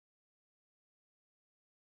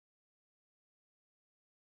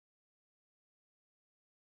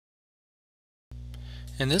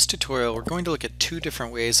In this tutorial, we're going to look at two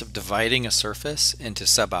different ways of dividing a surface into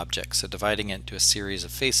sub-objects, so dividing it into a series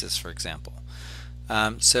of faces, for example.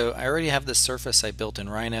 So I already have this surface I built in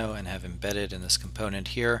Rhino and have embedded in this component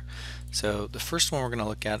here. So the first one we're going to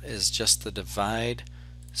look at is just the divide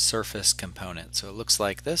surface component. So it looks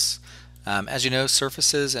like this. As you know,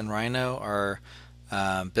 surfaces in Rhino are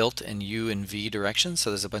built in U and V directions,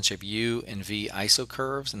 so there's a bunch of U and V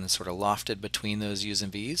isocurves and then sort of lofted between those U's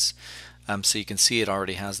and V's. So you can see it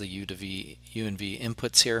already has the U and V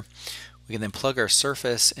inputs here. We can then plug our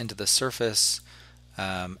surface into the surface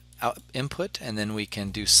input, and then we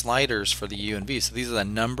can do sliders for the U and V. So these are the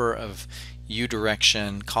number of U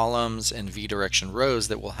direction columns and V direction rows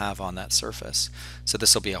that we'll have on that surface. So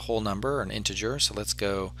this will be a whole number, an integer. So let's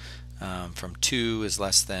go from 2 is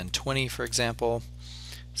less than 20, for example.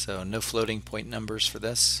 So no floating point numbers for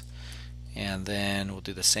this. And then we'll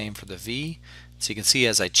do the same for the V. So you can see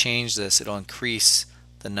as I change this, it'll increase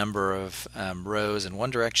the number of rows in one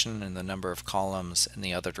direction and the number of columns in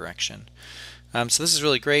the other direction. So this is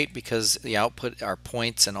really great because the output are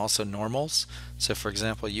points and also normals. So for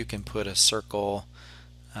example, you can put a circle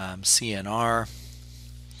CNR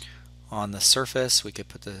on the surface. We could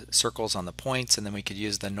put the circles on the points, and then we could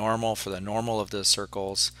use the normal for the normal of those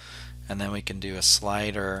circles, and then we can do a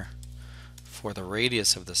slider for the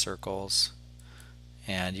radius of the circles.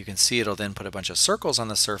 And you can see it'll then put a bunch of circles on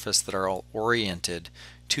the surface that are all oriented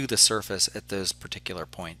to the surface at those particular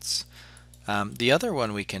points. The other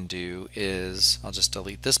one we can do is, I'll just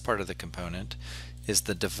delete this part of the component, is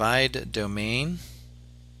the divide domain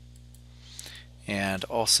and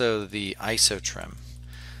also the isotrim.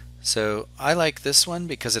 So I like this one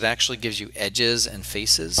because it actually gives you edges and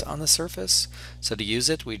faces on the surface. So to use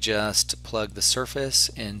it, we just plug the surface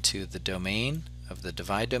into the domain of the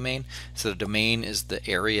divide domain. So the domain is the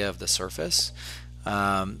area of the surface.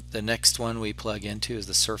 The next one we plug into is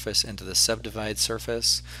the surface into the subdivide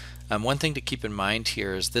surface. One thing to keep in mind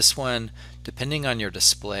here is this one, depending on your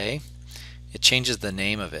display, it changes the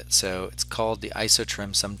name of it. So it's called the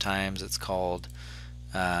isotrim sometimes. It's called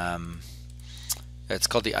the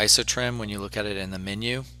isotrim when you look at it in the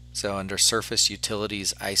menu. So under Surface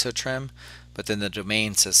Utilities Isotrim, but then the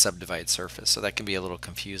domain says Subdivide Surface. So that can be a little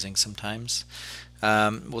confusing sometimes.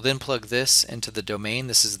 We'll then plug this into the domain.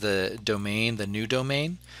 This is the domain, the new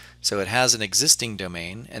domain. So it has an existing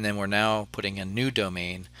domain, and then we're now putting a new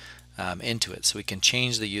domain into it. So we can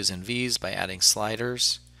change the U's and V's by adding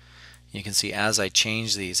sliders. You can see as I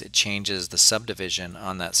change these, it changes the subdivision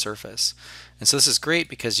on that surface. And so this is great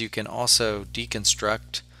because you can also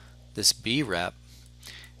deconstruct this B rep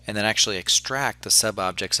and then actually extract the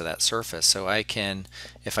sub-objects of that surface. So I can,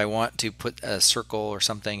 if I want to put a circle or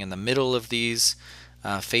something in the middle of these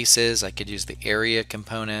faces, I could use the area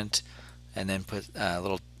component and then put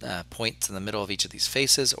little points in the middle of each of these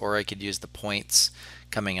faces, or I could use the points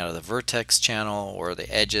coming out of the vertex channel or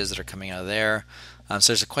the edges that are coming out of there.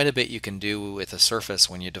 So there's quite a bit you can do with a surface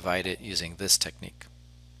when you divide it using this technique.